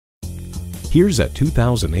Here's a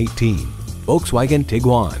 2018 Volkswagen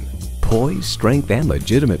Tiguan. Poise, strength, and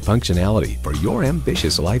legitimate functionality for your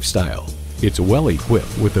ambitious lifestyle. It's well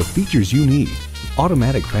equipped with the features you need: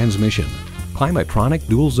 automatic transmission, Climatronic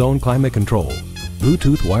dual-zone climate control,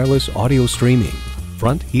 Bluetooth wireless audio streaming,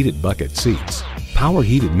 front heated bucket seats, power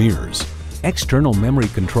heated mirrors, external memory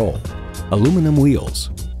control, aluminum wheels,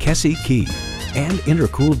 KESI key, and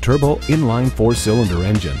intercooled turbo inline 4-cylinder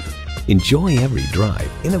engine. Enjoy every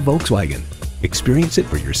drive in a Volkswagen. Experience it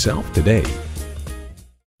for yourself today.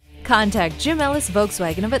 Contact Jim Ellis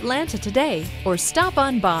Volkswagen of Atlanta today or stop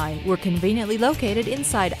on by. We're conveniently located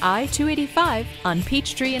inside I-285 on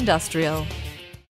Peachtree Industrial.